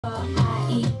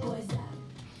Hi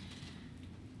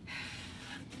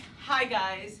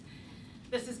guys,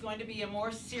 this is going to be a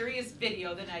more serious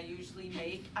video than I usually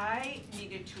make. I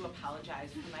needed to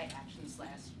apologize for my actions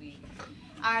last week.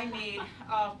 I made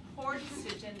a poor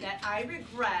decision that I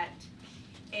regret,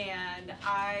 and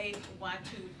I want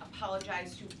to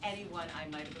apologize to anyone I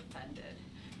might have offended.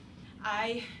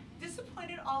 I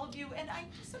disappointed all of you, and I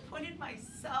disappointed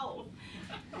myself.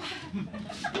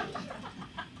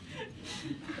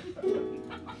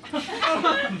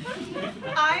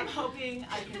 I'm hoping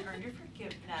I can earn your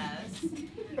forgiveness.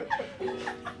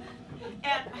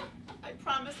 And I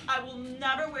promise I will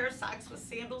never wear socks with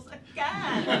sandals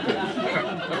again.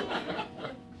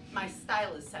 My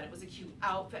stylist said it was a cute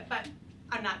outfit, but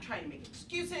I'm not trying to make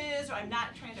excuses, or I'm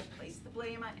not trying to place the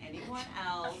blame on anyone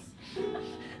else.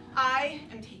 I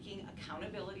am taking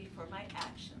accountability for my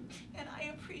actions, and I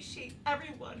appreciate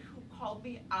everyone who called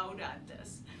me out on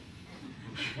this.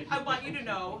 I want you to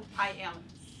know I am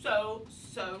so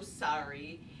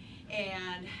sorry,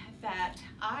 and that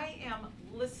I am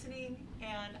listening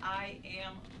and I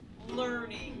am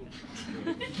learning.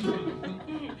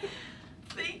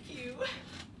 Thank you.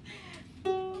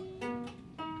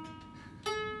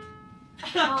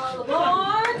 All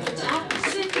aboard!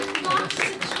 Toxic,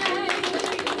 toxic,